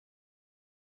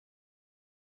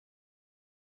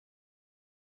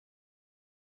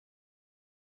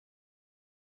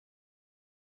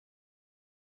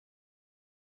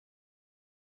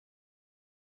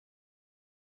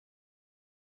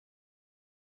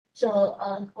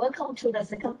Welcome to the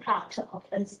second part of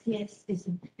NCTS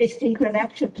distinct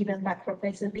curvature given by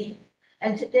Professor Lee.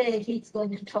 And today he's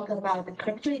going to talk about the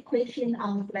curvature equation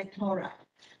on black chloride.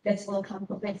 Let's welcome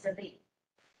Professor Lee.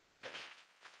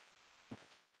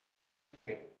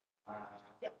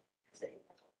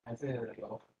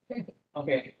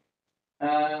 Okay.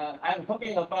 I'm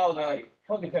talking about the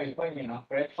curvature equation of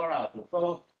black chloride.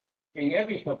 So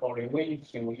inevitably we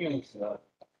should use the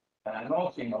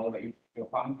notion of the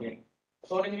function.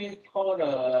 So let me call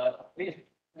this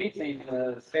is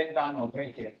the standard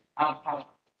notation alpha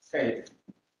space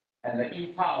and the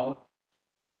e tau,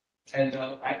 and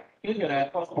I usually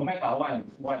call omega 1 is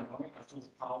 1, omega 2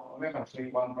 tau, omega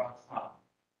 3 1 plus tau,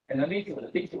 and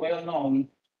this well known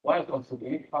y equals to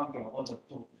the function of the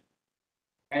two,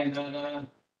 and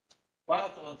y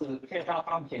equals to the theta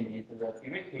function is the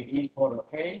derivative equal to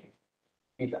k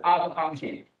is other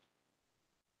function.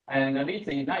 And this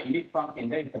is not unique function,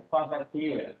 there is a product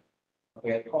period,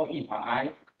 okay, called E per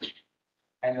I.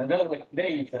 And there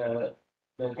is the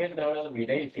general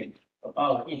relation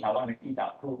about E per 1 and E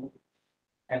per 2.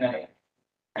 And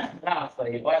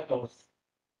lastly, what those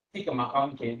sigma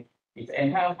function is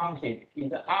entire function, is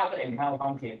the other entire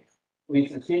function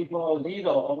with simple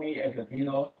 0 only at the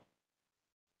 0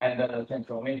 and the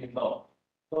transformation law.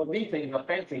 So this is the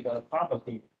basic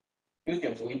property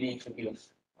usually we need to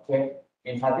use, okay?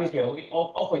 In particular, we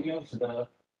often use the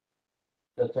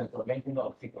transformation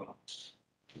of sigma.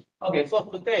 Okay, so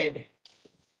today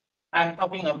I'm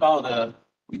talking about the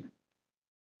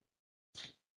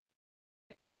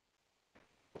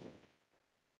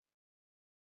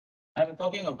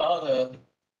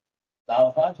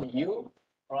alpha to U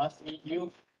plus EU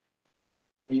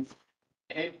is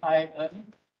A pi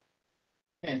n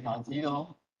theta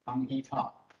 0 on E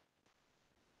tau.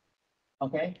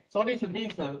 Okay, so this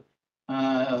means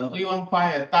we want to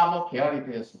find a double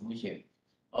periodic solution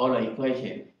of the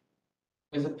equation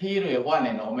with period 1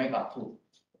 and omega 2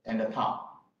 and the tau.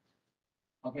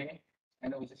 Okay,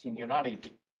 and with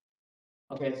singularity.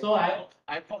 Okay, so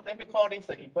let me call this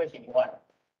equation 1.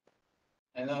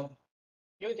 And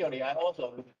usually I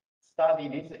also study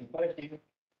this equation.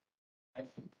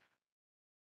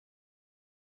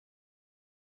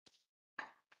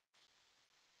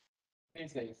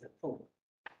 This is 2.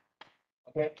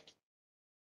 Okay,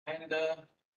 and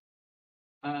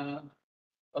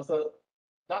also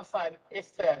that side,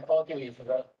 yesterday I told you is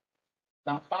the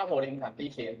non-bubbling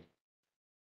condition.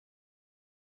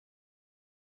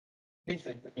 This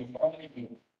is if only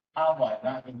in alpha and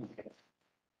not in this.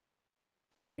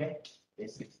 Okay,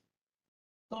 this is.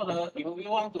 So if you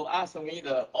want to ask me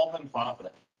the open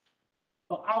problem,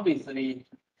 so obviously,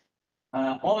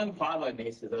 open problem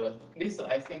is this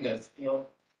I think is still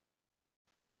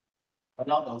a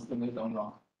lot of students don't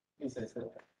know. This is the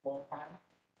 4 times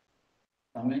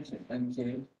dimension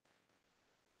NJ.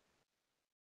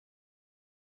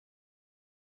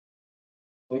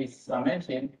 With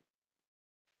dimension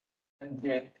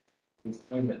NJ is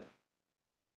even.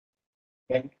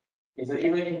 Okay, it's an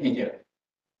even integer.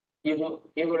 If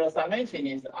the summation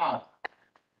is R,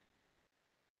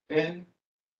 then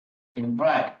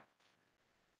imply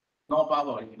no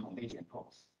bubbling condition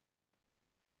holds.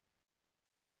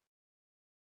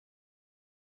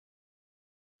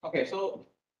 Okay, so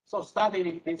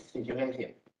studying this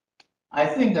situation, I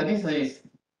think that this is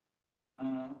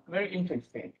very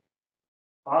interesting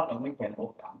problem we can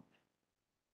work on.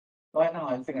 Right now,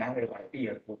 I think I have an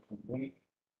idea to complete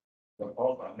the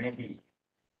problem. Maybe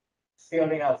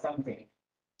still out something.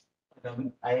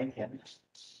 Then I can.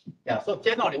 Yeah. So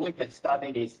generally, we can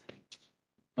study this.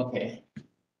 Okay.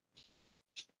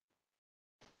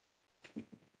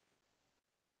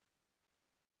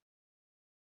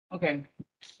 Okay.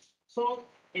 So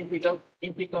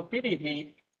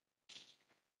integrability.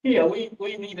 Here we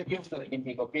need to use the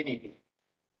integrability.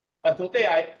 But today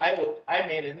I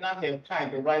may not have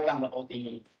time to write down the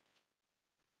ODE.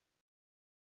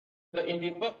 The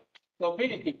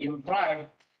integrability implies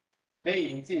there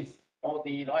exists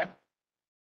ODE, right?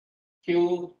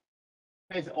 Q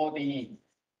is ODE.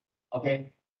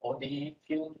 Okay, ODE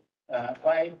Q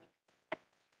Y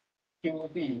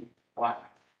QB Y.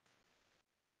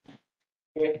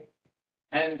 Okay,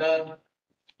 and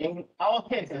in our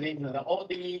case, the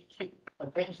ODE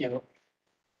potential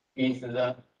is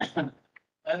the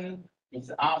N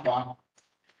is alpha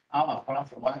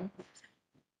plus 1,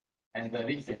 and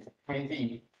this is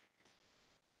KZ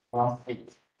plus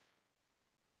 8.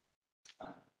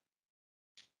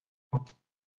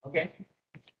 Okay,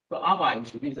 so alpha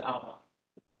is this alpha.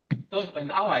 So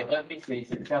when alpha N, this is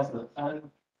just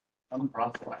N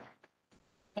plus 1.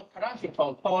 So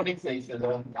classical call this is the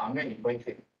domain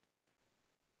equation.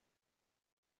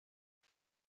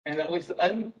 And with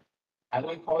n, I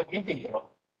will call it integral.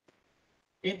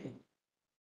 Okay.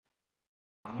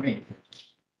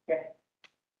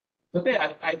 Today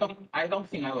I don't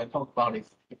think I will talk about this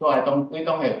because we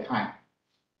don't have time.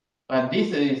 But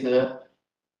this is a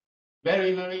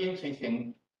very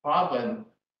interesting problem.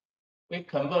 We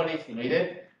convert this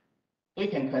related. We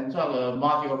can construct a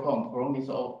modular form from this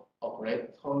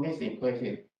operate from this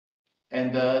equation,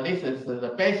 and this is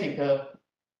the basic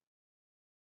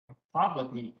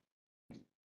property.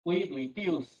 We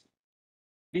reduce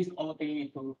this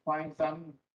ODE to find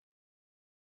some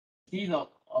zero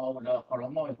of the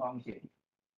polynomial function.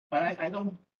 But I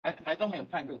don't have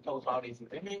time to talk about this.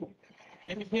 Let me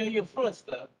tell you first.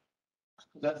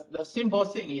 The simple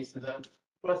thing is the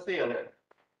first theorem.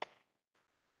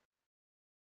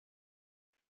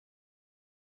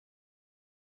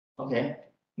 Okay,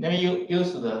 let me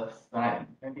use the slide.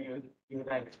 Maybe you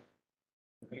like to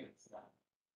read the slide.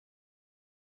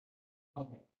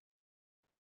 Okay.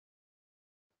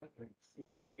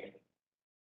 Okay.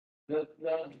 The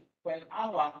when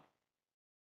alpha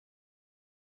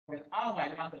is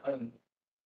not n,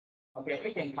 okay,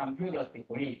 we can compute the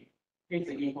degree. It's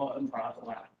equal n plus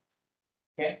 1.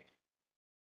 Okay,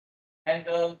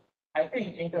 and I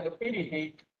think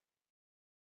integrability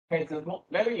has a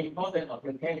very important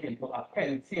application to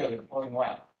obtain theorem point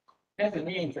well. That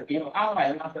means if alpha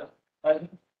is not n,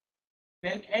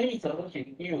 then any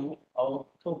solution u of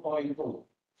 2.2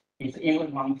 is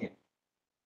even function.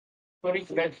 So this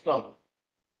let's stop.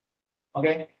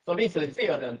 Okay, so this is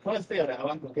theorem. First theorem I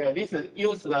want to tell. This is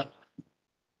use the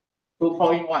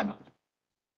 2.1.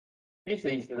 This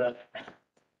is the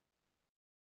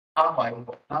alpha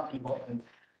not equal n.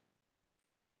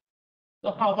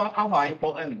 So how about alpha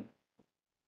equal n?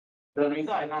 The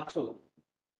result is not true.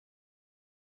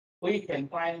 We can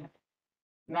find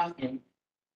nothing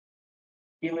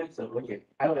even solution.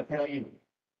 I will tell you.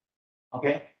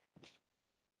 Okay.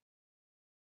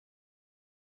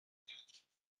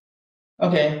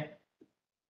 Okay.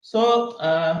 So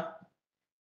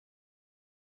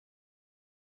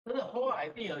the whole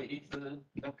idea is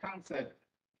the concept.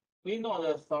 We know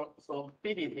the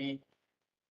solidity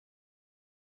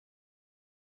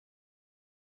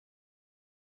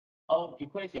of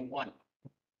equation 1.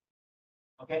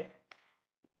 Okay.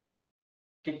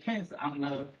 Depends on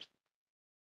the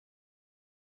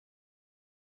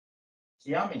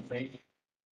geometry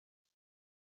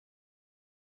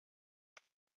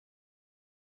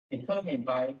determined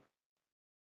by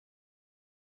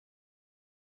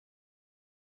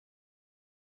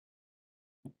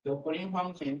the Green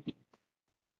function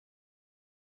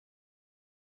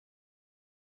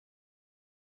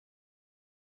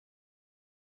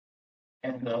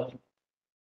and the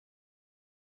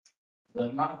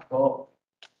multiple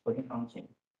Green function.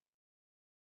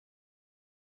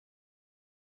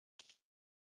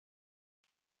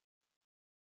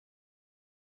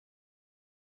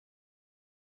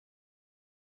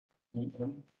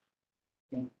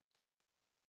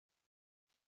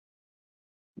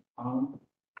 On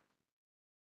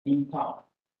in top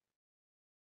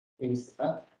is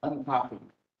uncopied.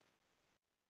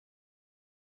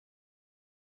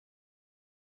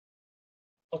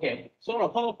 Okay, so the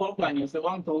whole program is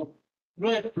want to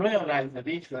realize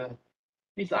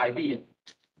this idea.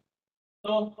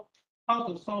 So how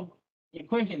to solve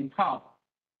equation top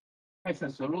as a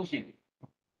solution?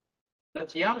 The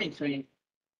geometry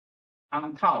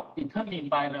on top determined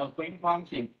by the Green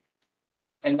function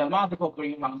and the multiple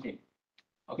Green function.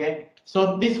 Okay,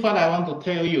 so this is what I want to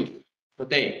tell you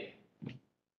today.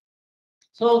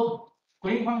 So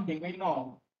Green function we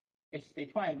know is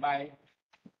defined by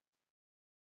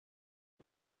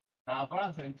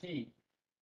function G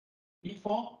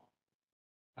before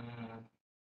the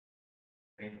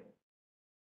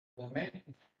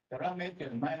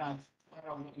dimension minus 1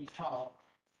 over e power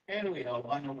area of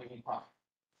 1 over e power.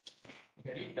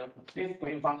 Okay, this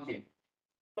Green function.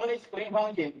 So this Green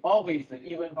function always an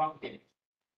even function.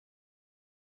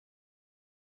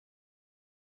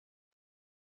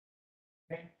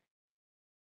 Okay,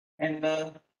 and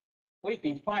we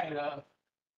define the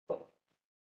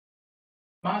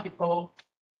multiple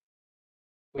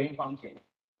Green function.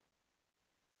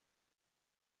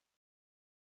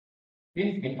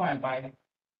 This is defined by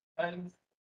n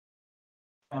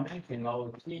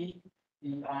dimensional T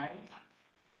di I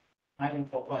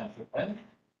for 1 to n.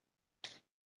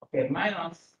 Okay,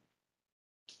 minus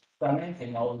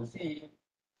dimensional C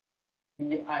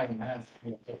di minus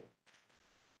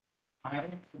I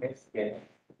let's get.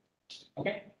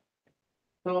 Okay,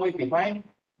 so we define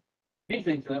this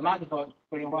is the multiple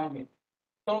Green function.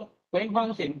 So Green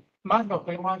function, multiple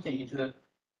Green function is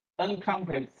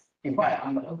uncomplex defined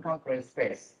on the uncomplex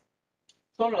space.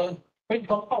 So the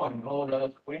critical point or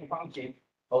the green function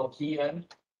of Gn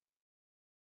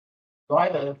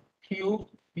write the Q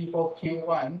before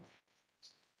Q1,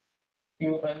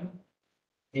 Qn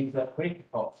is the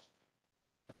critical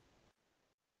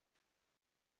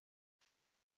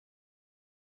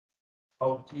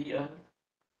of Gn.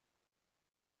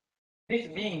 This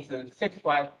means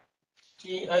satisfy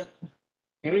Gn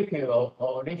derivative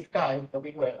of this guy to be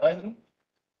equal N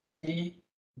G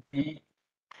G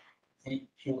G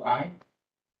Qi.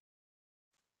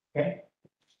 Okay.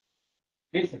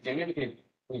 This derivative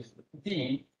is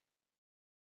G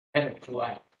and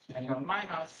Qi and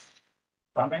minus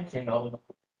dimension of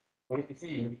with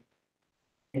G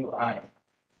Qi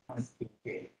as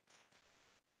K.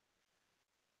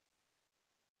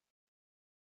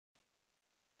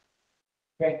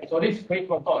 Okay, so this is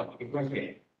critical point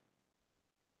equation.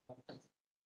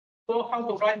 So how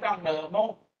to write down the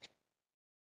more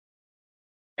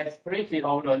expression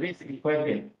of this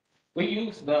equation? We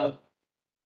use the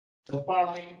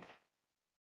following.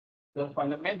 The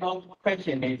fundamental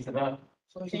question is the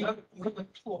所以你会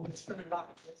吐我们的生日蜡，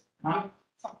啊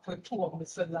放会吐我们的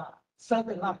生蜡，生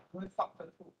日蜡不会放会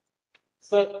吐。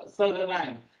third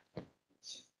line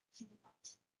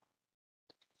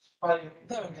那有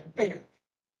2倍，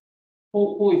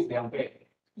 who is 2倍？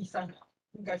第3行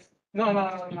应该是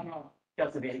No.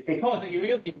 Just this because you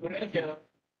use differential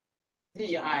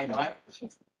gi, right?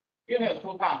 You have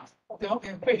 2 parts.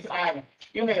 OK Fixed I,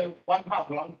 you have 1 part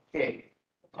from k.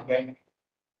 Okay.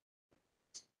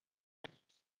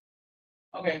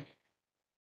 Okay.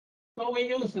 So we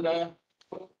use the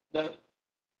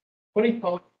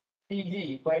critical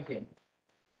DG equation.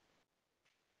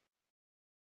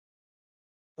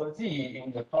 So G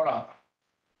in the column.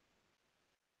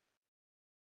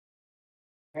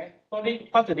 Okay. So this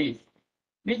what's this?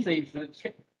 This is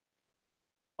the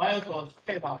also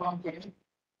theta function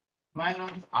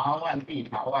minus R1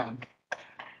 beta 1.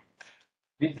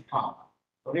 This part.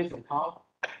 So this is part.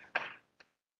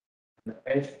 The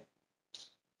S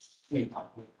beta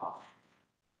part.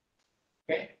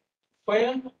 Okay.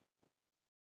 When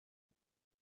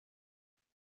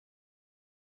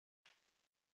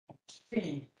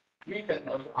C written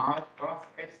as R plus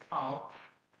S tau,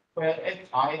 where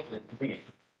SI is big.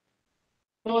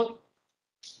 So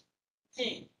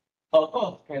G, of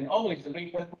course, can always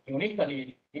written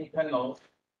uniquely internal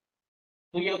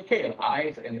to your K,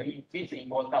 I, and this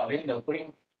equals out in the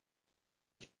green.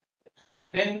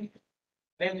 Then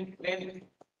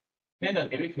the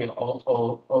derivative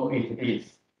of it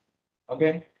is.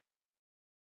 Okay.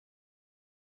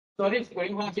 So this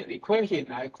green function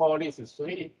equation, I call this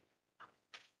 3.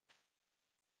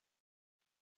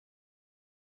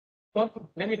 So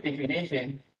let me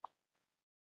definition.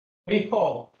 We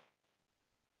call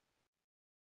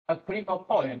a critical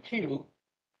point Q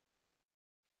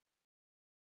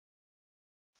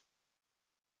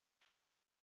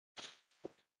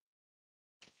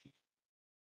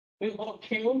we call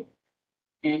Q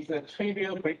is a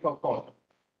trivial critical point.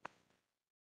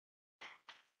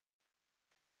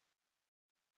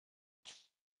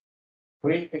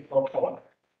 Critical point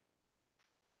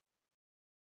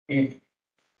is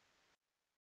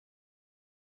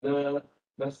the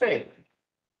state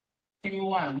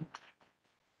Q1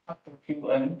 up to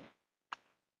Qn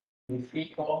is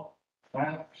equal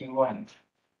minus Q1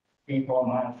 equal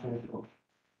minus Q2.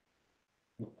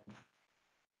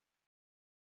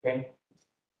 Okay.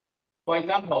 For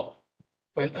example,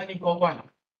 when n equal 1,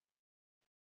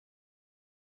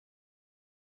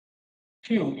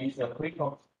 Q is a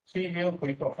trivial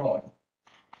critical point.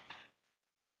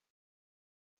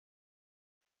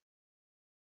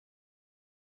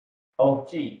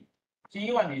 Of G.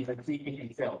 G1 is a G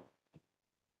itself.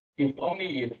 If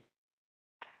only if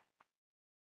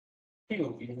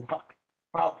Q is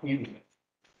half period.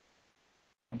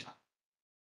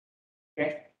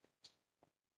 Okay.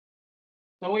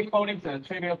 So we call it the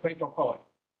trivial critical point.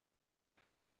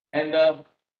 And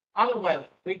otherwise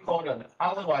we call it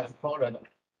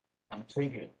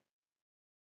trivial.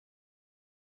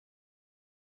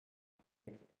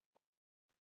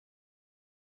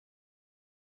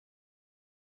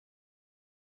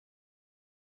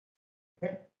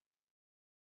 Okay.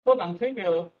 So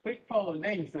non-trivial critical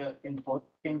length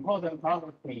important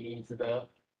property is the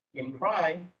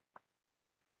implied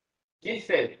G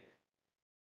set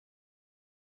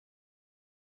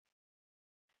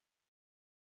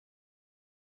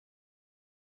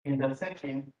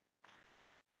intersection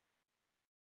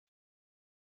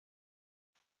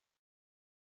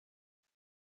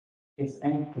is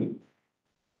empty.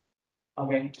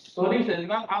 Okay, so this is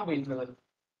not always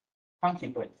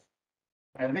consequence.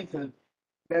 And this is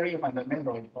very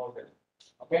fundamental important.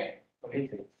 Okay, so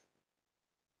this is.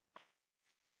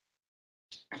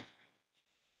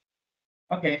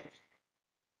 Okay.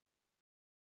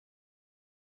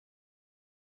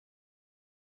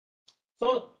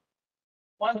 So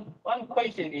one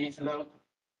question is the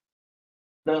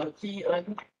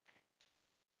Tn.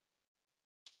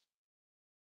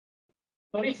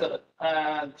 So this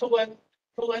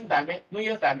 2n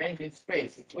real dimension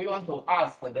space. We want to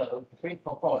ask the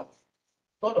critical point.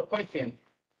 So the question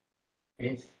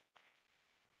is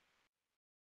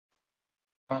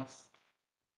does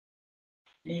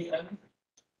Tn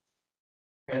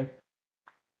have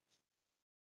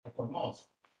the most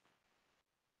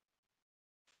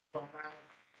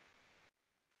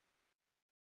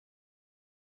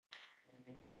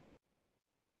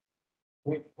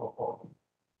critical point?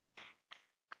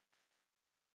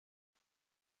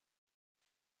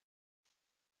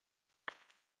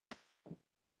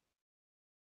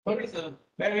 So this is a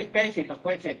very basic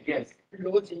question. Yes.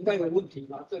 逻辑应该有问题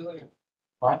吧？这个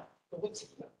What？逻辑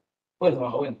的，为什么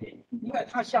有问题？因为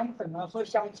它相等啊，所以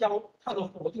相交，它的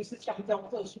活度是相交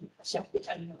个数，相不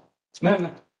相的。没有没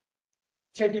有，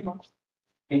确定吗？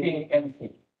一定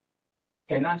empty。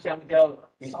简单相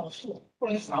交，少数不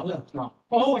能少的。no，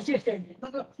哦，谢谢你，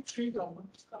那个区别我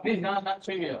们知道。 this is not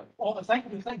trivial. 哦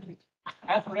，thank you，thank you。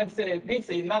 As let's say, this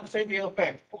is not trivial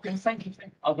fact. OK，thank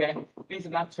you，thank you。 Okay, this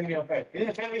is not trivial fact. It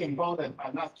is very important,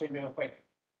 but not trivial fact.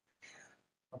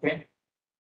 Okay.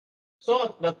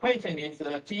 So the question is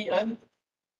Gn,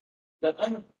 the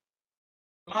n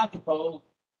multiple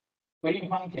Green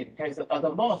function has at the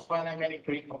most finite many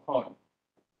critical point.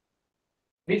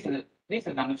 This is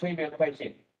a non-trivial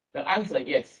question. The answer is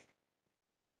yes.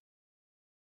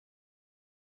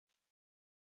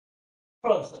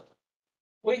 First,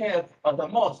 we have at the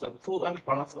most 2n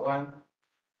plus 1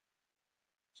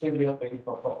 trivial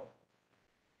critical point.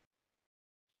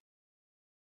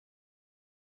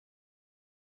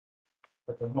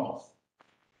 At the most.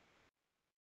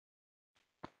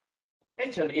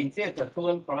 Actually, inject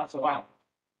 2n plus 1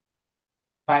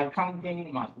 by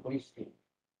counting multiplicity.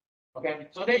 Okay,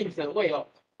 so there is a way of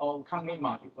counting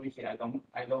multiplicity. I don't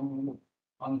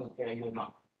want to tell you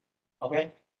now.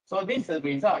 Okay, so this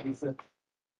result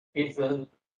is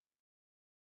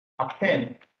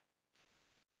obtained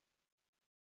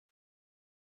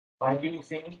by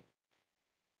using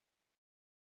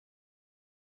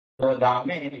the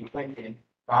Raman equation,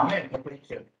 Raman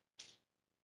equation.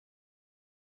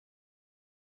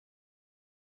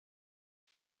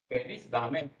 Okay, this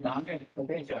Raman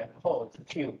potential holds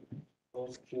Q,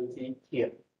 goes QC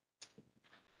here.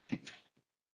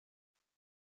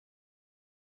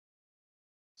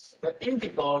 The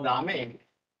integral Raman.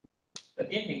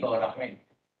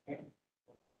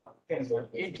 This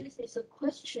is a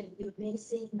question you may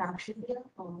say non-trivial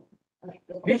or.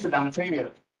 This is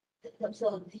non-trivial.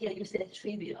 So here you said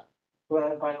trivial.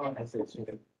 Well, I want to say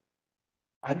trivial.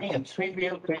 I mean a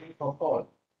trivial critical point.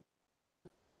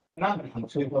 Not a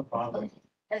trivial problem.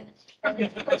 And the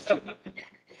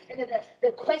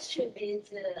question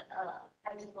is,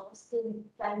 at the most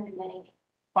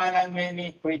Finite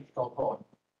many critical points.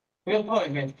 Critical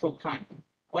point means two kinds.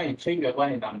 One is trivial,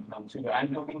 one is non-trivial.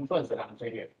 I'm looking first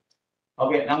non-trivial.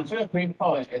 Okay, non-trivial critical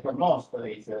point at the most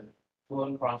is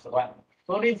 2n plus 1.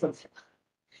 So this is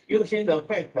using the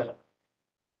factor.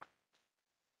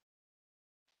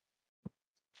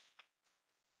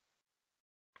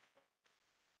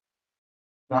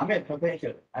 Raman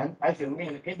potential, and I should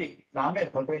mean Raman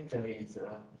potential is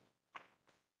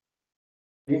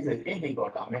this is integral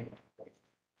Raman.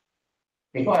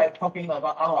 Before I'm talking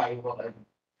about our equation,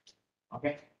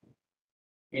 okay,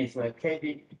 is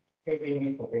KD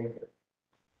potential.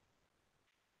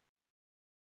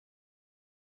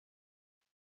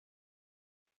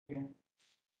 Okay.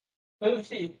 So you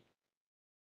see,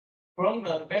 from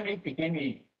the very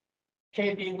beginning,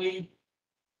 KDV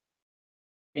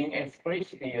in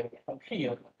explicitly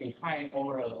appeared behind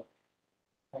all the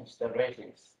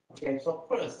considerations. Okay, so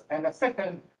first and the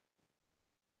second,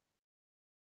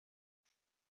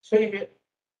 trivial,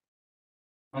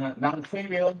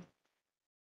 non-trivial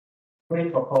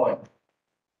critical point.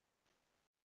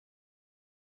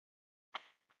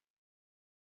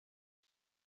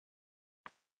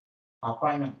 Are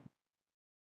finite.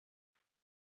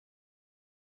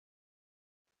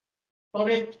 So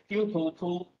that's due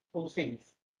to two things.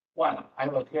 One, I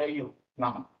will tell you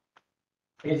now,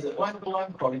 is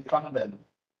one-to-one correspondent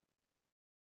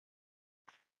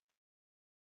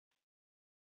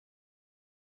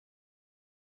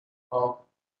of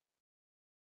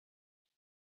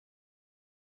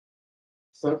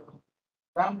circle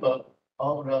number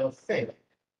of the set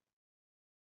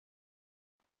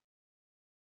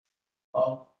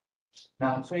of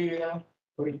non-trivial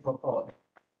critical point.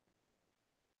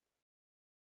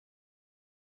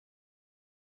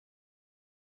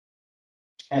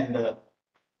 And the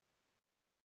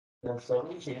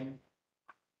solution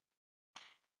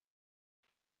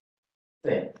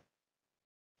set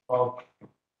of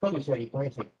curvature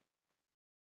equation.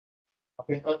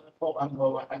 Okay, for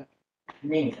example,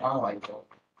 means R equal.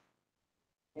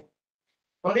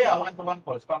 So there are one-to-one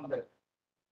correspondence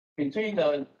between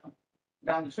the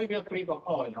non-trivial critical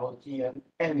point or GN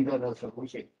and the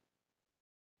solution.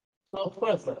 So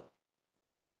first,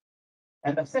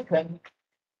 and the second,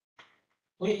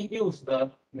 we use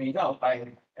the result by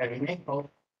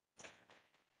elemental.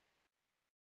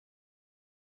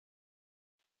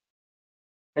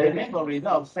 Elemental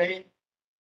result say,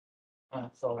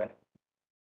 sorry,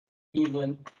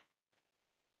 even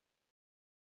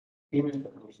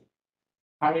solution.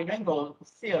 Elemental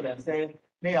theorem says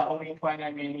there are only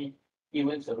finite many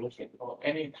even solution or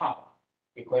any type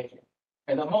equation.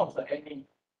 At the most, any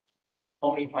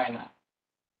only finite.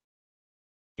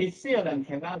 His theorem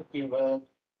cannot give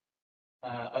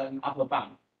an upper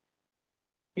bound.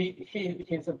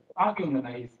 His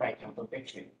argument is by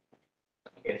contradiction.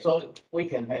 Okay, so we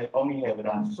can only have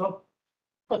that. So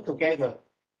put together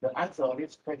the answer of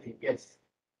this question, yes,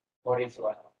 for this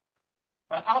one.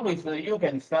 But obviously, you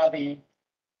can study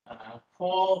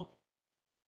 4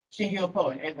 single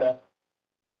point at the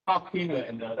half period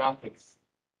and the lattice.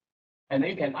 And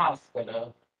you can ask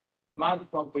the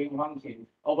multiple green function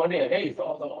over there. There is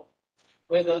also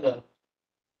whether the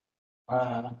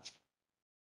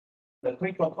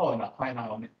critical point are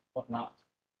finite or not.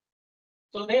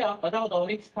 So they are about all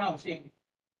this kind of thing.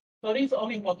 So this is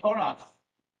only for torus.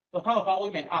 So how about we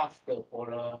may ask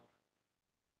for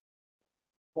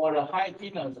the high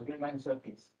genus Riemann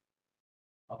surface?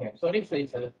 Okay, so this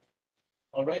is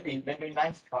already very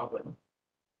nice problem.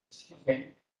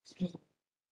 Okay.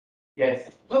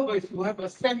 Yes. Always you have a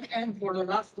same n for the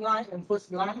last line and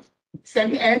first line.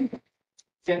 Same n.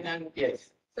 Same n,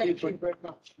 yes. Thank you very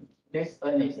much. This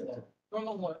n is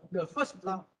No. The first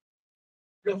line.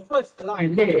 The first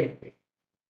line there.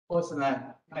 first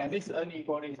line. And this n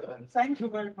equal this n. Thank you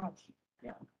very much.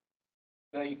 Yeah.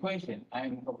 The equation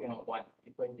I'm talking about one.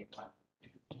 Equation one.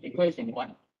 Equation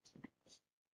one.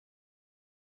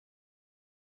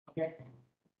 Okay.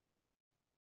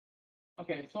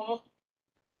 Okay, so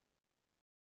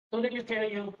let me tell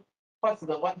you what's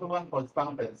the one-to-one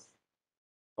correspondence.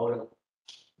 Or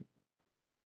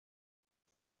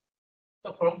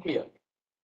so from here,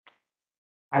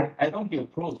 I don't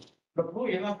give proof. The proof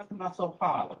is not so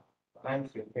hard. But I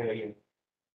should tell you.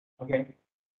 Okay.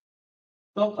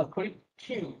 So a quick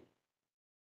Q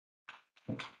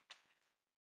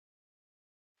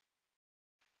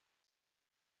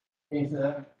is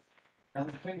a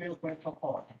trivial critical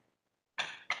point.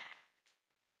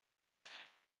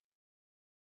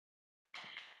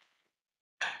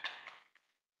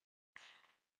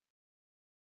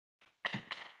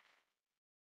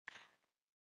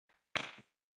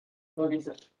 So this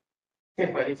is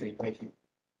set by this equation.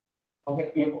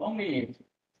 Okay, if only if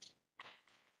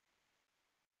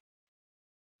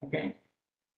okay,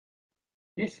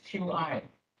 this QI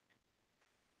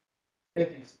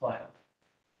satisfies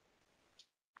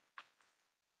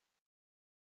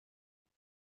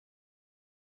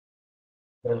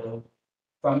the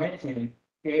summation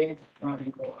K not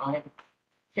equal I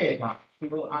K not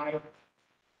QI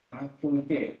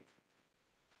QJ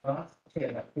plus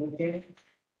K not QJ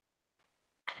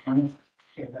and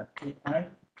K not QI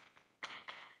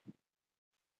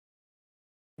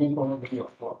equal to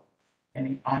 0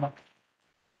 and I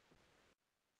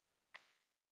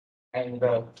and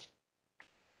the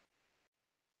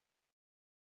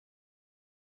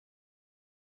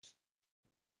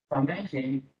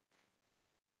summation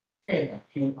K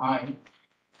QI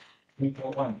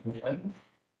equal 1 to N.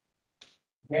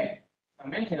 Okay,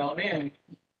 summation of them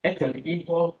actually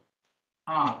equal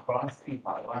R plus P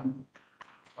by 1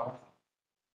 plus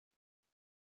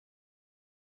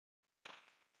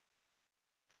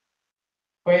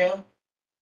where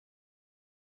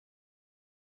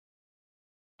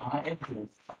R is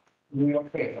real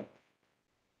pair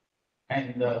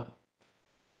and the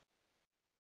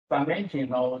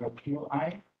summation of the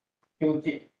QI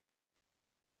QG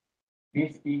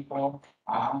is equal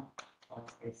R plus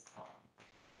S.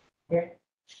 Okay,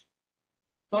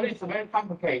 so it's a very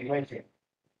complicated equation.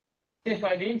 Just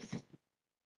like this,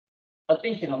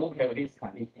 additional look at this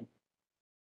condition.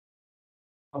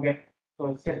 Okay, so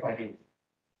it's just like this.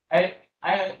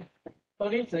 So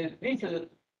this is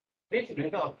This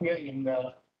result appear in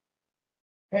the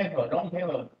paper, long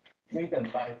paper written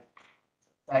by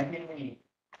scientific.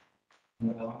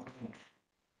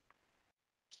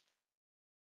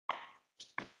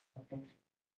 Okay.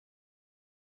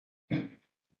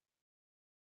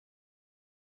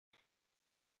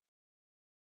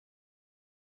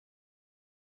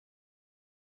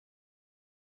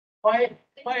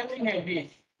 Why we have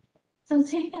this? So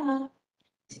theta,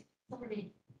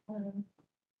 sorry,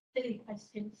 silly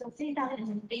question. So theta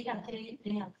and beta, they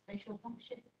are special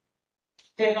function.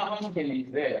 Theta function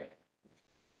is there.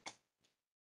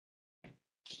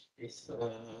 It's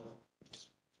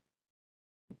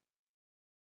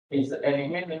an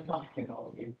elementary function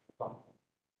of this function.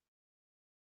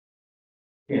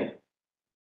 Here.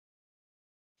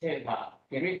 Theta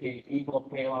derivative equal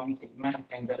k1 sigma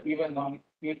and the even one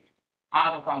with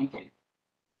other function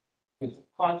is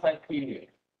constant period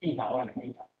beta 1 and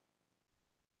beta.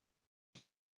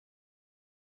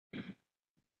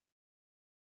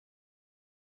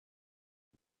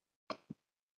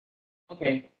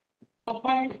 Okay, so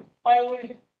why will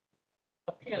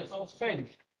appear so strange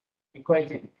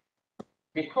equation?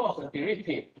 Because the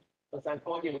derivative, as I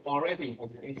told you already,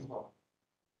 has this form.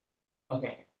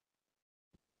 Okay,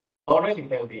 already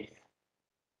have this.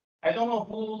 I don't know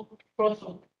who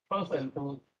person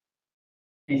to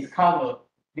discover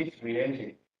this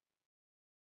relation.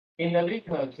 In the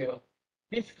literature,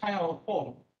 this kind of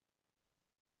form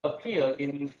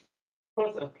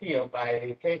first appear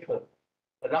by Kepler,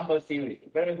 a number series,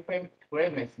 very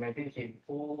famous mathematician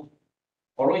who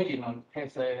originally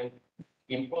has an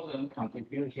important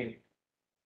contribution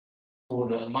to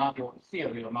the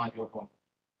serial module form.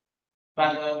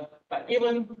 But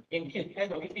even in his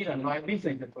paper, he didn't write this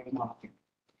is the free module.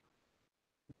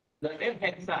 The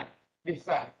left-hand side, this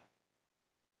side,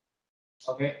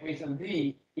 okay, with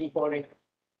z equal in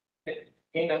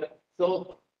the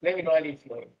so let me write this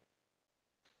way.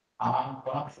 R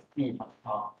plus B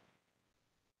好，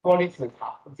过滤池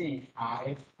好 G R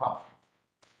S 好。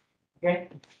Okay,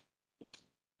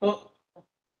 so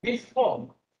this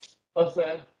form as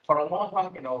a polynomial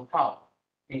function of tau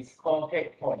is called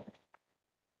head point.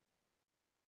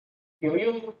 If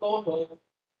you go to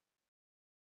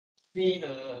see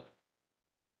the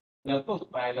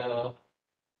book by the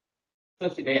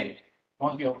president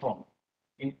module form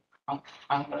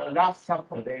on the last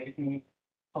chapter they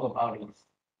talk about this.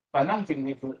 But nothing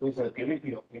with a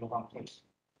derivative of new functions.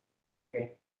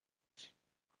 Okay.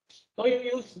 So you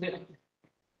use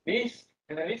this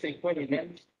and this equation,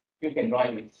 then you can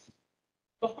write this.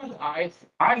 So first, I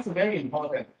is very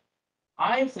important.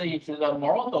 I is the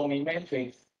monotony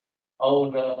matrix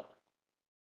of the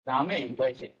Raman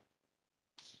equation.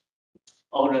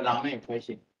 Or the Raman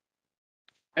equation.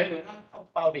 I will not talk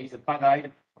about this, but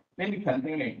let me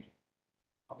continue.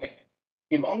 Okay.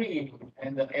 If only if,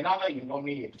 and another if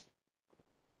only if.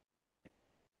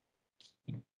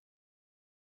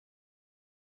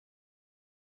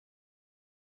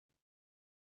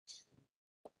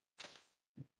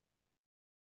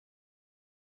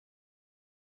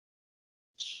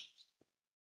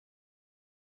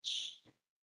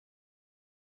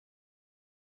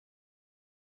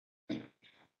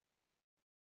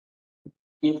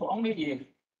 If only if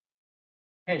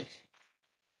H.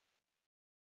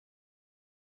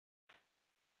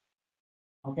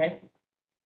 Okay.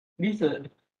 This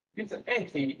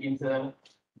H is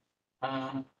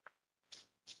I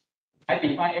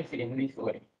define H in this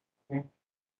way. Okay.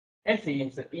 H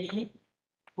is E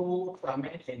to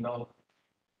summation of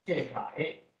J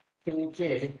A to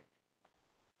J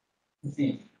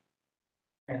Z.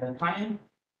 And the time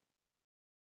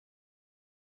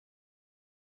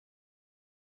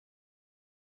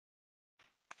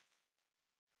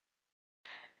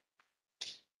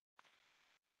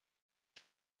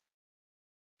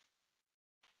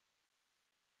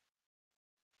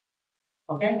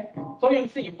okay. So you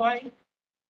see why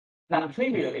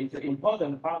non-trivial is an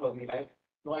important problem,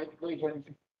 like we can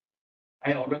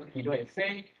I already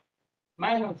say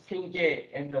minus QJ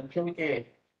and the QJ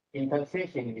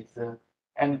intersection is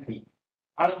empty.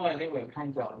 Otherwise, they will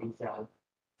cancel each other.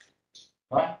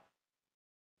 Right?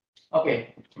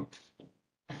 Okay.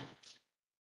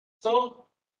 So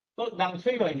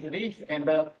non-trivial is this,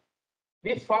 and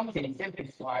this function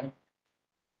satisfies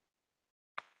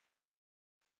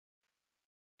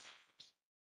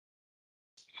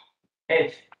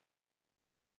H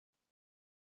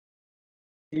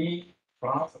C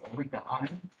plus omega I,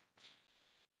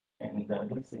 and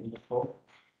this is equal.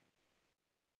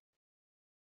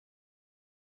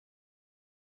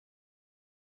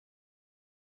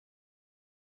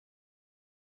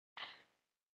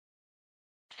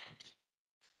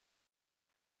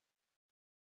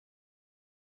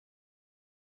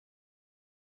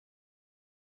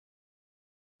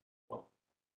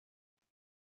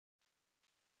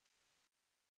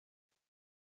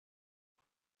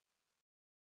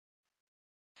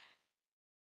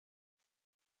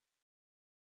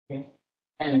 Okay,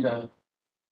 and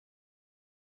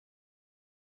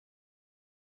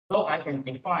so I can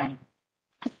define.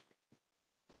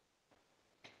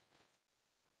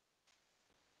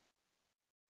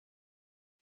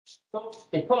 So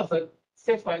because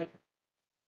satisfy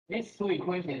these two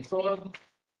equations, so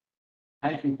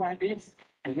I define this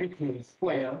derivative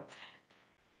square.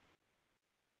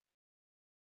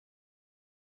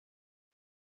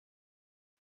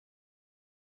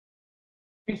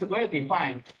 This well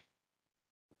defined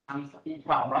on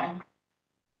eta, right?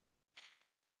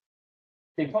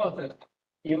 Because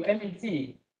in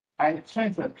MEG, I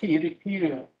transfer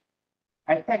period,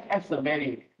 I take as the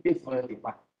value, this will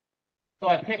define. So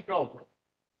I take log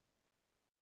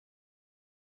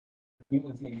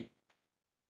using.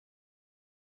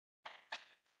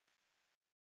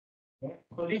 Okay.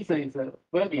 So this is a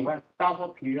well defined double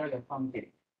period function.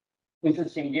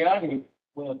 With singularity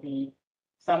will be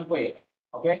somewhere,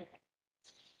 okay?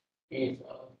 Is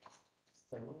a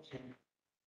solution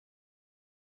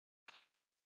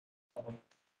of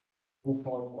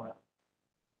 2.1.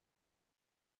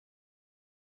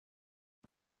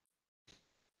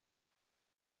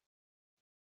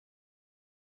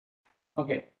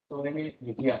 Okay, so let me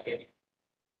review again.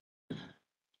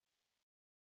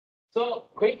 So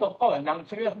critical point,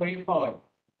 non-trivial critical point.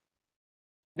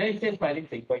 Then satisfy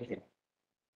this equation.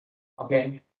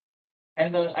 Okay,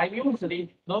 and I use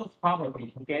those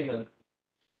properties together.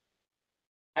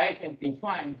 I can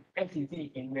define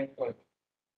FCG in network.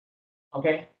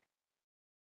 Okay,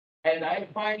 and I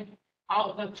find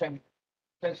out the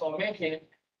transformation.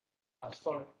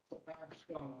 Sorry.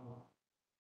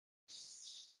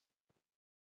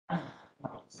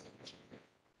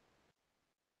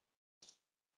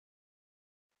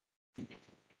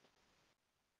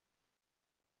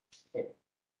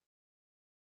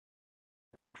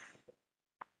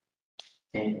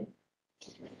 Okay.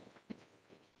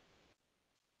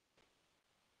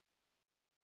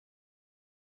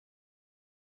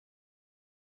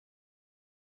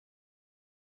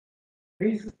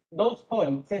 Those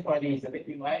points separately is a bit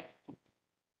right.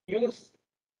 Use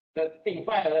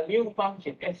define the new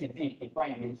function SG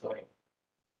defined this way.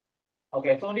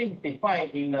 Okay, so this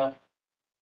defined in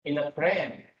the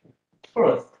plane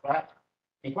first, right?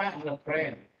 Define on the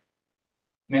plane.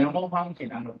 Minimal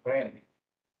function on the plane.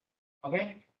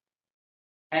 Okay,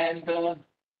 and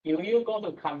if you go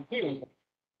to compute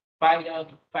by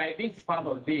this part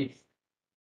of this,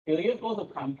 if you go to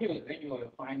compute, then you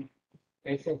will find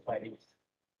this is by this.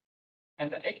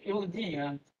 And the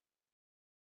XUG,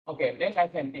 okay, then I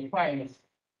can define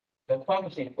the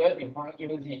function well defined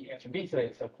UG, and this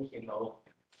is a below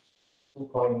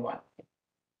 2.1.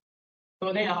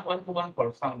 So they are one-to-one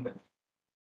correspondent.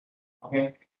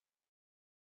 Okay.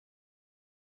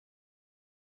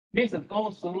 This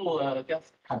goes through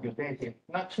just computation,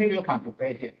 not trivial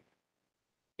computation.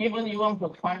 Even you want to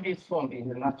find this form is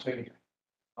not trivial.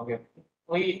 Okay.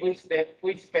 We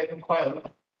spend quite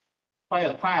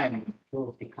a time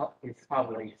to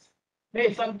discover this. There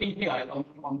is some detail I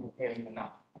don't want to tell you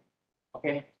now.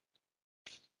 Okay.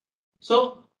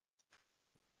 So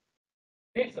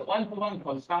this one-to-one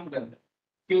correspondent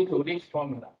due to this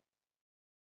formula.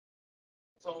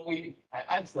 So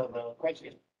I answer the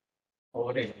question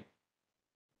over there.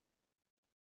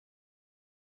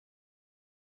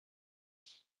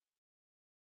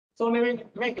 So let me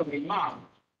make a remark.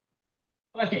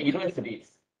 Okay, erase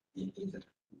this.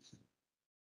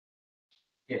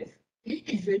 Yes.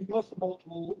 Is it possible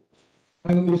to,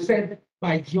 when you said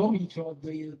by geometry of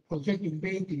the project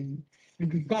embedding,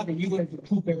 and regard the U as a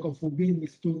two-back of forbidden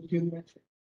to geometry?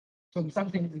 So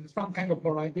some kind of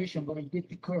polarization will did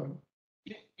occur.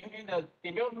 You mean the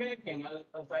development,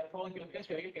 as I told you,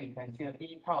 actually you can consider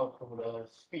e power to the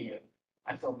sphere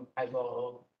as a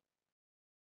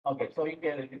okay, so you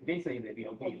get this is the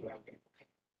DOB.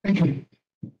 Thank you.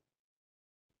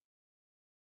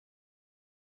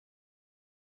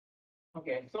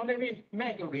 Okay, so let me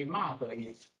make a remark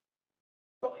is.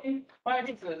 So why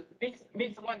this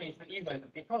one is even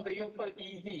because you put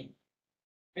EZ,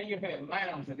 then you have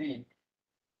minus D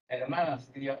and minus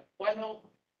D. One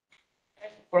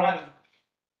prime.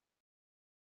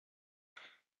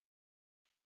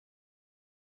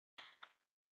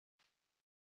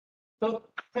 So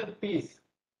take this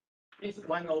is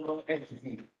 1 over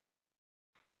HZ.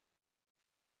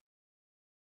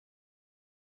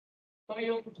 So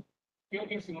you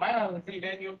use minus Z,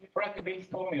 then you break this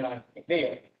formula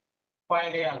there.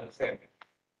 Why they are the same?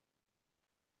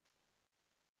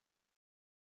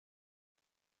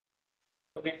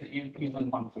 So this is even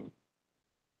function.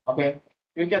 Okay,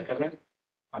 you get the rest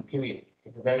on period.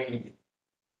 It's very easy.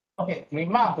 Okay,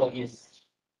 remark is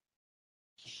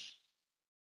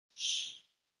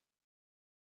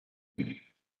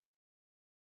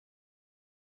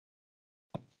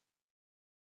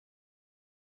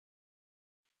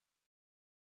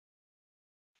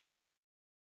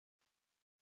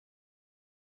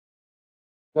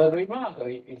The remark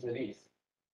is this.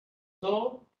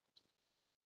 So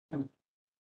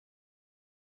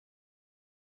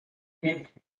if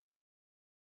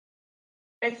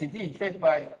x is set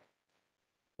by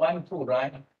 1, 2,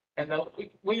 right? And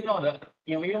we know that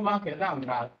if you mark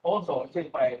lambda also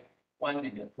set by 1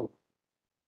 and 2.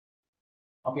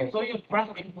 Okay, so you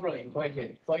plug into the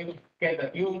equation, so you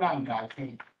get the u lambda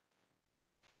t.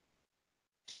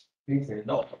 This is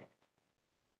log.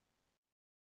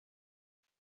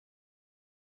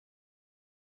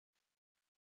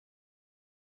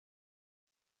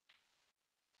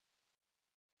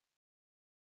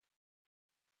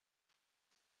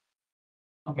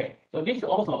 Okay, so this is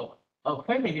also a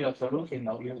family of solution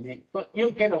of using. So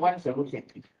you get one solution,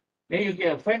 then you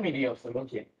get a family of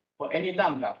solution for any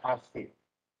lambda positive.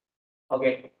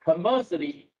 Okay,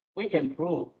 conversely, we can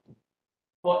prove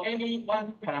for any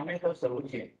one parameter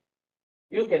solution,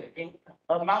 you can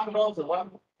among those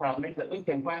one parameter, we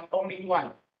can find only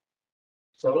one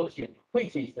solution,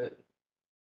 which is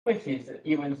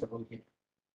even solution.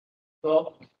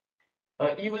 So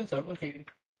even solution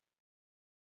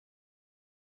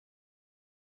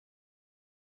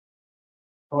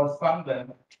corresponds to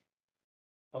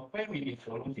a family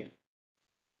solution.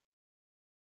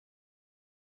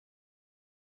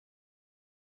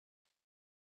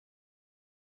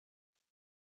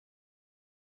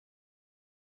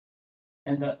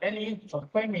 And any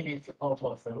family of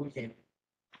a solution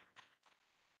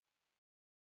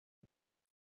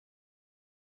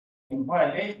in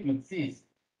while they exist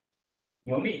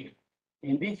unique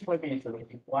in this family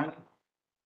solution, one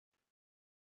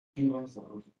even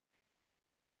solution.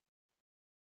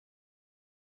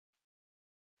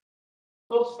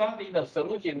 So studying the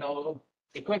solution of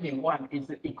equation 1 is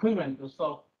equivalent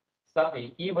to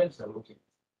study even solution.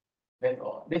 That's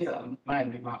all. This is my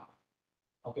remark.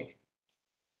 Okay.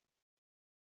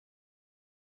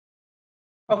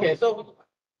 Okay, so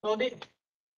this,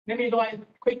 let me try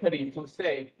quickly to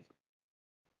say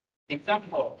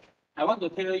example. I want to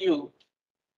tell you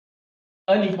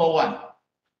only for one.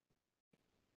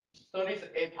 So this is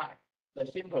A type, the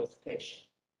simplest case.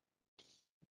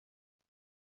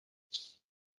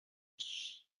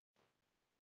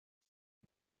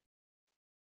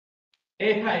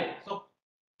 A type, so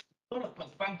the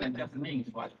first function just means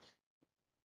what?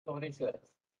 So this is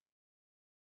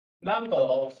number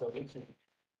of solutions.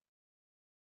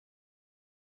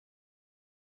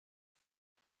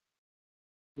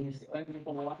 Is only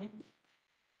for one.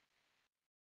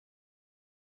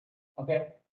 Okay.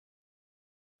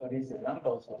 So this is number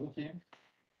of solutions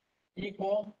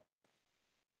equal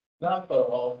number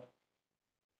of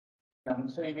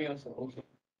non-trivial solutions.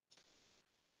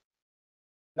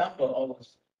 Number of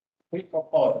critical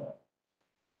point.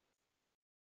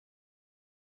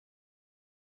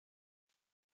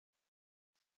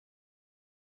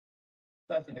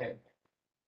 Such that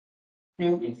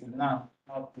Q is not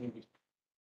trivial.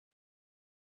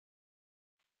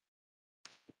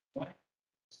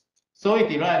 So we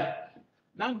derive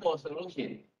number of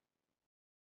solution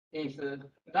is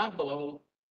number of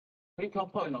critical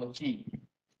point of G,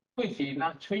 which is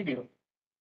not trivial.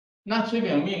 Not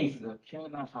trivial means Q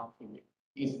not trivial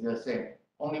is the same,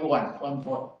 only one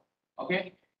point.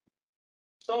 Okay.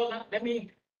 So let me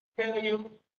tell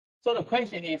you. So the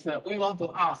question is, we want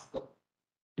to ask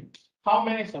how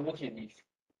many solutions is.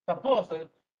 Suppose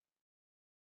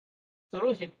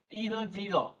solution either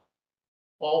 0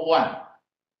 or 1.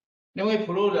 Then we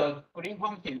prove the green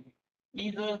function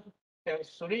either have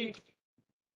 3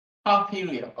 half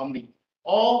period only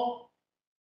or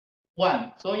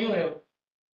 1. So you have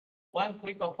 1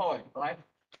 critical point, right?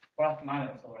 Plus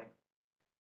minus, right?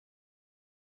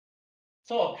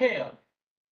 So a pair,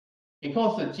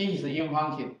 because G is a even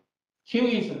function, Q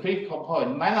is a critical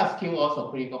point, minus Q also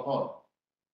critical point.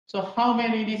 So how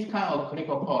many this kind of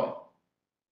critical point?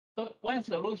 So one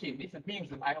solution, this means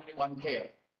I only one pair.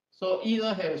 So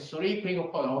either have 3 critical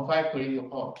points or 5 critical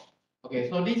points. Okay,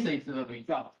 so this is the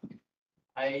result.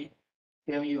 I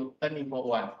tell you only for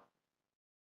one.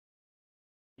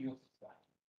 Use that.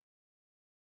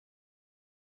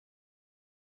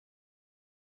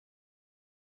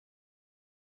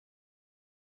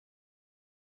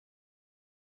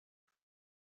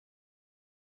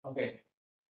 Okay,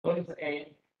 so it's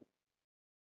A.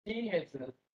 G has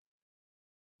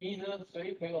either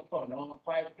 3 critical points or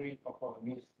 5 critical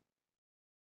points.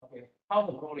 Okay, how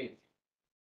to prove it?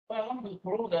 So I want to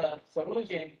prove the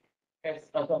solution has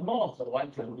at the most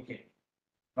one solution,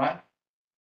 right?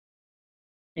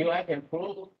 If I can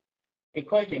prove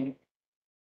equation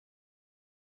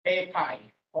A pi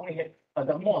only has at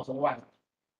the most one.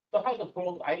 So how to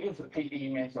prove? I use the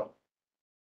PD method.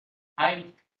 I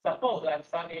suppose I'm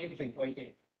studying this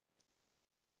equation.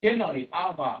 Generally,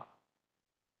 alpha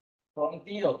from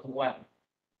 0 to 1.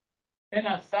 Then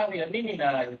I study a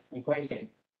linear equation.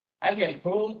 I can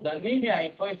prove the linear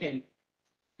equation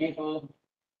if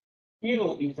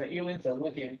U is an even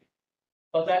solution.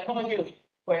 As I told you,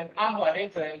 when alpha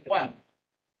less than 1,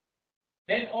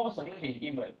 then all solutions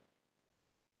even.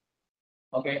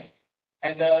 Okay?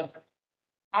 And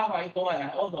alpha is 1, I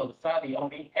also study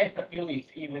only if U is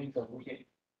even solution.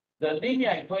 The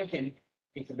linear equation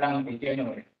is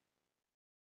non-degenerate.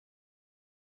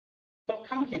 So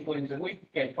consequently, we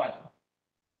get what?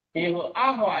 If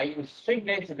alpha is 3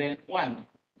 less than 1,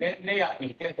 then there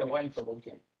is just one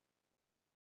solution.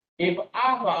 If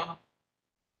alpha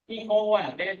equal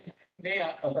 1, then there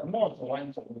are at most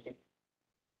one solution.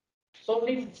 So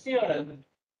this theorem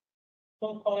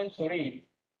 2.3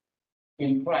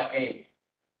 implies A.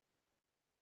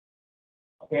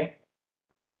 Okay.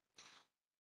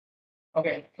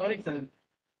 Okay. So listen,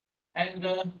 and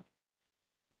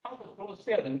how to prove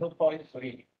theorem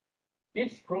 2.3?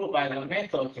 This proved by the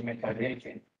method of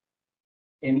symmetrization.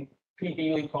 In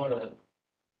PD, we call the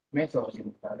method of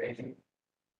symmetrization.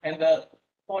 And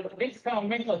for this kind of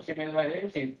method of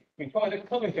symmetrization, we call the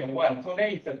curvature 1. So there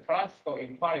is a classical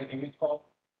inequality we call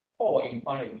pole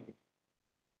inequality.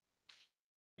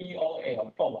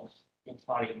 POL, poles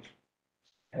inequality.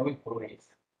 And we prove this.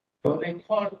 So the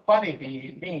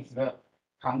quality means the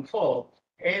control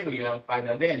area by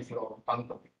the length of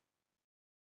boundary.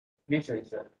 This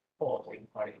is a pole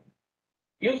inequality.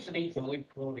 Usually, so we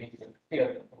prove this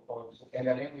theorem, and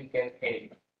then we get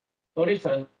A. So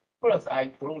listen, first I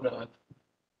prove the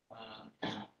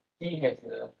he has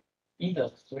either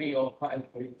 3 or 5,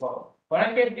 3, 4. When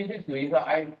I get this result,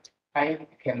 I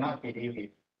cannot believe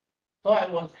it. So I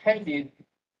was hesitant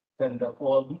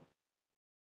for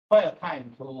quite a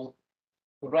time to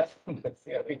write the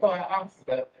theory because I asked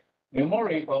the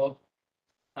numerical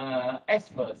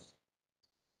experts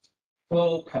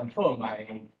to confirm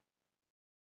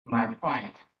my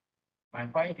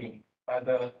finding,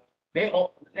 but they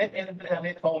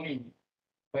told me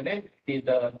when they did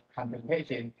the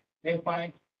computation, they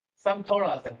find some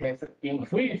torus has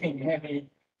increasing many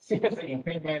seriously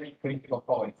increasing many critical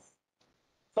points.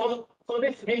 So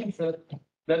this means the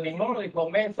numerical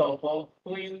method for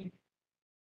doing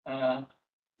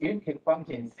unit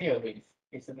function theories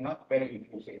is not very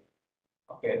efficient.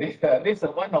 Okay, this is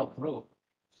one of proof.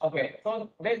 Okay, so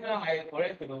later I try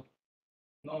to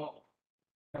know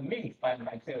convinced by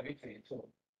myself this is true.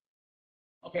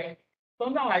 Okay, so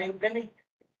now let me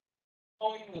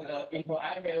show you if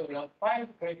I have the 5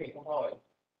 critical points.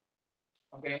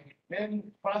 Okay,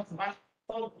 then plus max.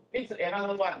 So this is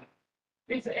another one.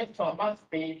 This extra must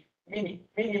be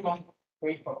minimum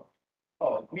critical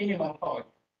point, minimum point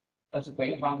as a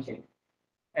great function.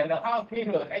 And the half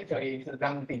period actually is the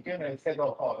non-degenerate set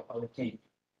of point of G.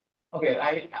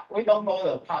 Okay, we don't know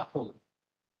the part 2.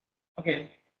 Okay,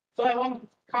 so I want to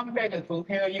come back to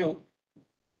tell you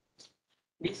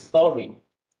this story.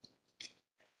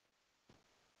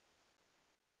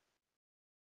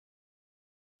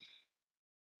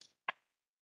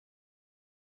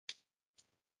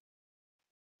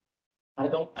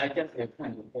 I just have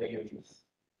time to tell you this.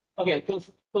 Okay, to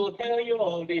tell you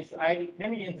all this, let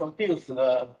me introduce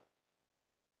the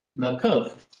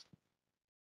curve.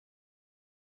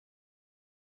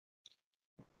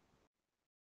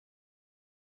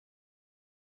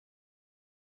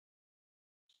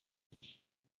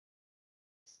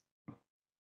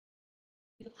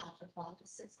 You have about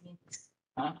 6 minutes.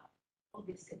 Huh? All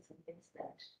these 6 minutes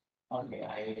that. Okay,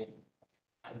 I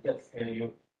just tell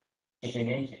you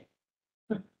definition.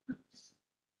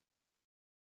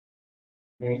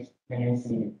 Let me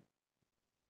see.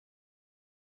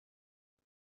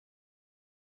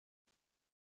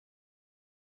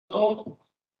 So,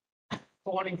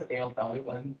 according to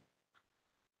Taiwan,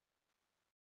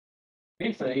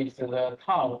 this is the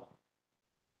tau.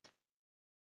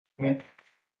 Okay.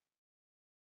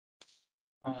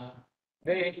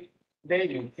 They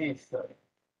exist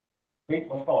big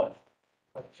point,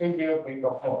 a trivial big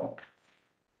point.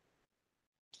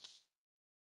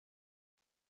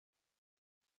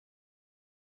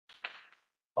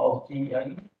 Of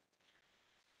Gn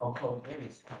of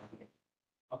this.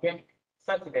 Okay,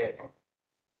 such that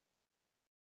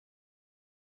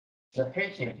the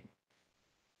patient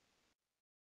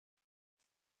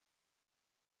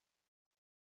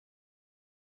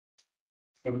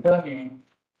determine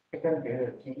secondary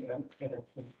Gn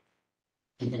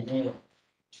and T.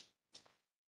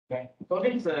 Okay, so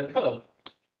this curve,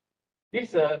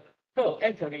 this curve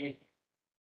actually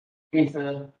is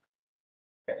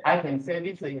I can say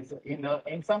this is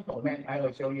in some domain. I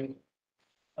will show you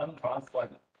n plus one.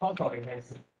 Totally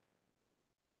has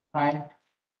time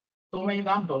so many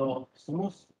number of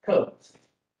smooth curves.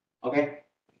 Okay.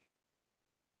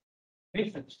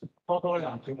 This is totally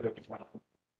untrue.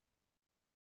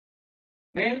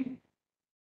 Then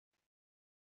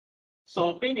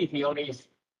solvability of this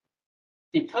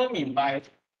determined by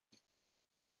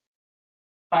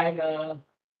the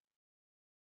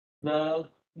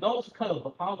those curves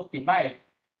how to divide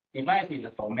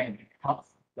the domain of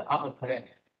the upper plane.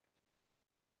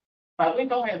 But we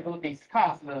don't have to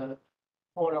discuss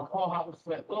for the whole house.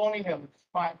 We only have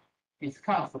to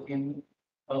discuss in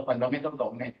a fundamental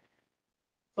domain.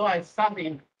 So I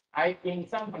in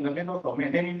some fundamental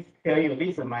domain. Let me tell you,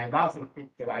 this is my last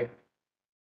slide.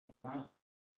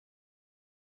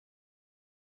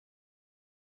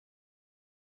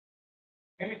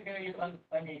 Let me tell you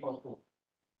unequal to.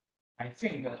 I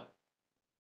think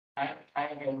I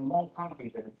have more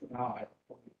confidence now.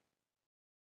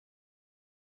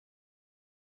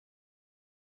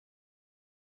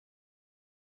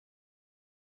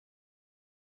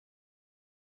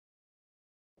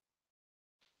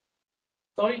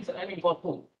 So it's unequal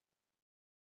to.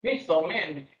 This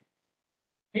domain,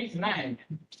 this line,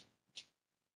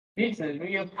 this is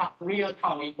real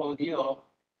tau equal 0.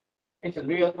 It's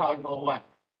real tau equal 1.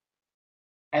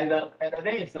 And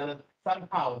there is some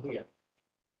tau here.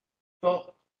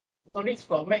 So this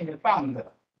domain is bound.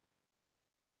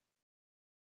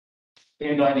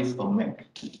 You know this domain.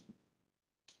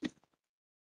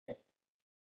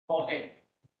 Okay.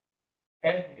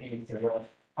 F is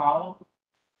tau.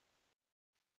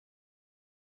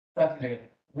 That's the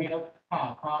real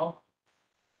tau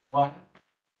 1.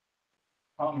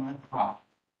 Common tau.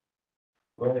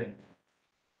 Right.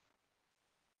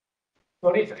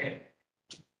 So this F.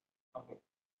 Okay.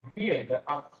 Here the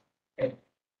up F.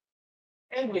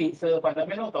 And with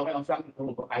fundamental domain of some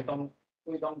group,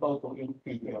 we don't go to in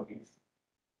detail this.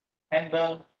 And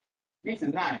this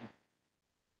is 9,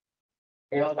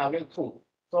 LW2.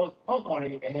 So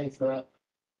totally it is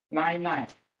 9.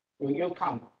 Will you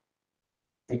count?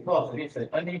 Because this is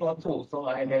n equal 2, so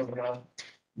I have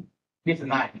this is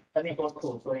 9, n equal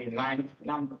 2, so it's 9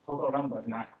 number, total number is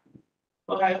 9.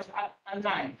 So I have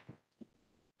 9.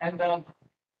 And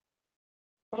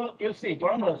so you see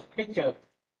from the picture,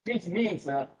 this means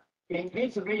in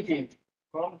this region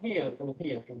from here to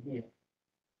here to here,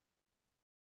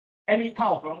 any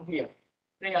tau from here,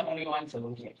 there are only one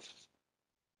solution.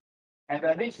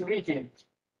 And this region,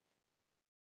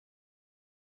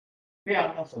 there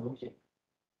are no solution.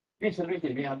 This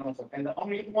region, there are no solution. And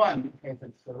only one has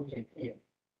a solution here.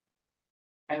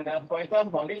 And for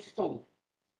example, these two,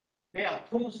 there are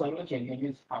two solutions in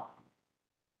this tau.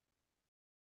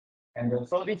 And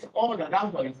so this all the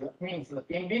numbers means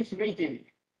in this region,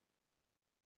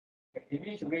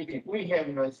 we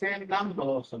have the same number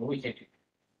of solutions.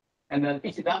 And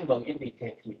this number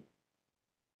indicated.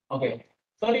 Okay,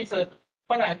 so this is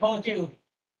what I told you.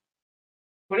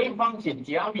 Green function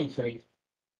geometry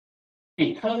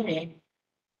determine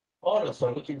all the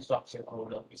solution structure of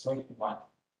the resolution one.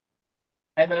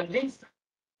 And this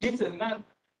is not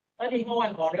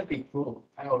anyone already proved.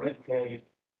 I already tell you.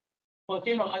 For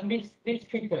general, and this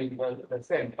picture is the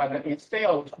same, but instead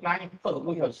of 9 curves,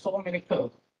 we have so many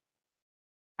curves.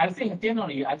 I think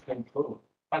generally I can prove,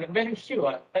 but I'm very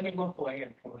sure anyone who I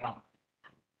can prove now.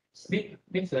 This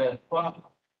will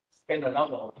spend a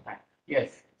lot of time.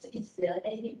 Yes. So is there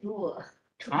any rule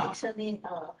to determine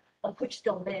which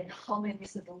domain, how many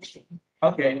solutions?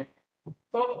 Okay.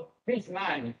 So this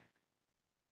line,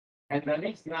 and the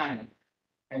next line,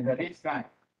 and the next line.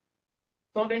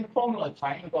 So then form a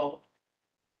triangle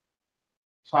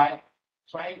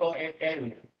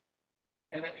area.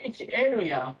 And each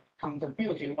area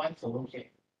contributes in one solution.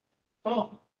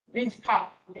 So this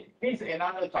part, this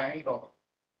another triangle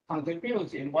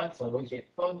contributes in one solution.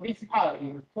 So this part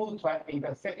is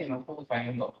intersecting of two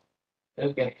triangles.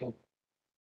 You get 2.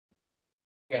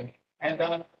 Okay.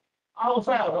 And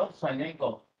outside of the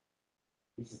triangle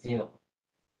is 0.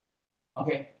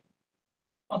 Okay.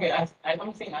 Okay, I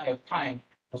don't think I have time.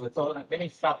 So let me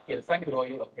stop here. Thank you for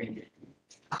your attention.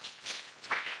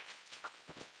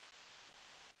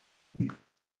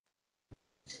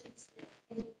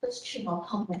 Any question or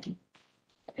comment?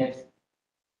 Yes.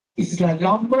 Is the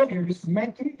number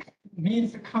arithmetic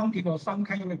means counting or some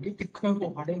kind of a big curve or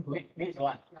whatever? This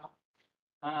one.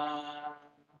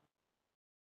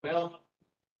 Well,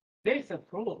 this is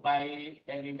proved by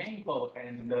Elimenko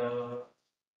and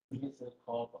this is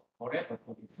called forever,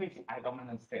 which I don't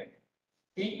understand.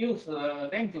 He used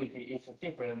language is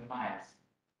different math.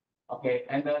 Okay,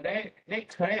 and they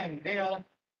claim their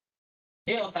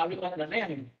WN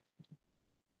name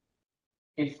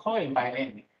is called by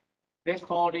name. They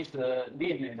call this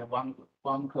lin and one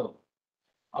curve.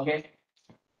 Okay,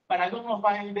 but I don't know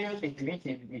why their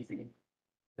definition is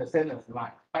the same as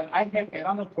mine. But I have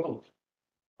another proof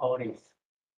of this.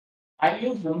 I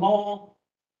use more.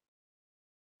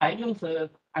 I use.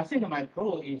 I think my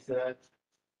proof is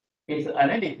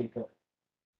analytical.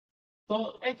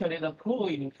 So actually, the proof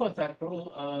in first I prove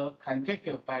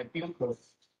conjecture by Bucher's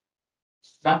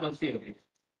number series,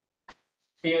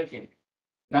 theory,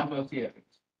 number series,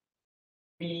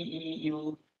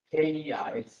 Beukers.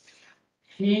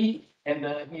 He and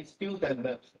his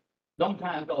student long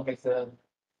time ago has a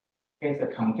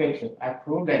conjecture. I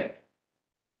prove that,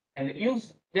 and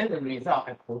use that result.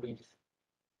 I prove it.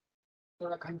 So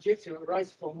the conjecture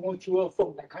arises from modular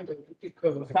form, that kind of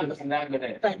curve. Something like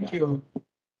that. Thank you.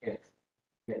 Yes.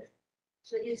 Yes.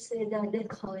 So you say that they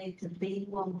call it the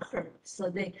B1 curve, so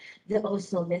they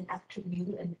also then after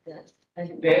you and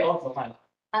They also have.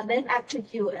 and then after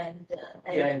you and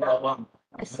One.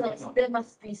 so there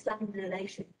must be some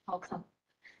relation. How come?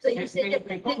 So you say that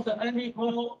Because the N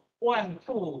equal 1,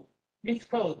 2, this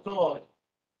curve draw,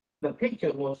 the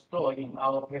picture was drawn in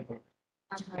our paper.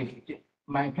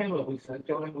 My paper was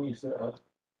joined with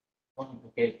one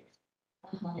okay.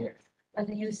 Yes. But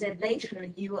you said later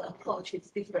your approach is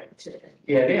different.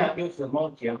 Yeah, they are using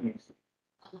more geometry.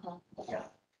 Uh-huh. Yeah.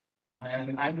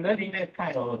 And I'm learning that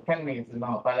kind of techniques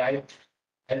now, but I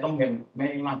don't have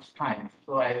very much time.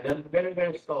 So I learn very,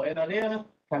 very slow. And their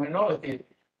terminology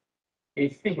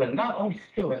is different, not only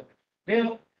different,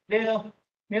 their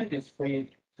description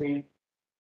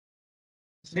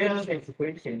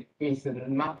is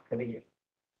not clear.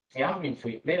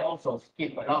 Geometry, they also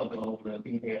skip a lot of the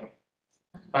detail.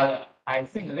 But I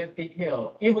think that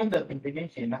detail, even the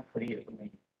definition, not clear to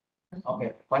me.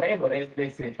 Okay, whatever they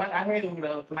say, but I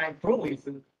have my proof is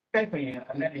definitely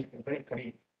analytic, very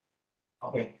clear.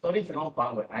 Okay, so this is no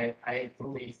problem. I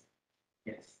prove this.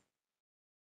 Yes.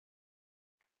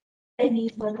 Any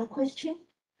further question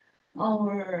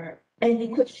or any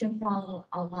question from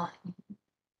online?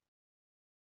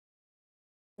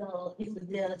 So if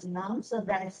there's none, so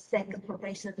that's second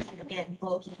profession again,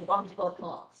 go to one for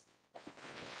class.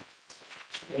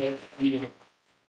 Yeah.